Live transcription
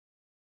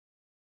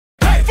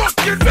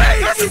Fucking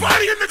face,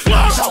 everybody in the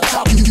club.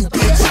 You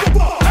bitch.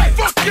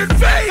 Fucking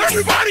face,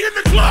 everybody in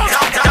the club.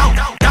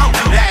 Don't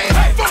do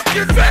that.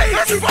 Fucking face,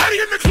 everybody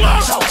in the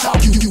club.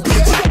 You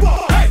bitch.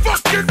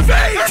 Fucking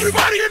face,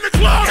 everybody in the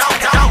club.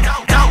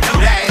 Don't do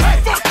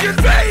that. Fucking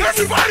face,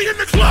 everybody in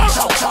the club.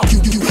 You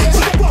bitch.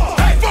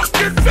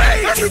 Fucking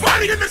face,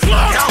 everybody in the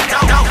club.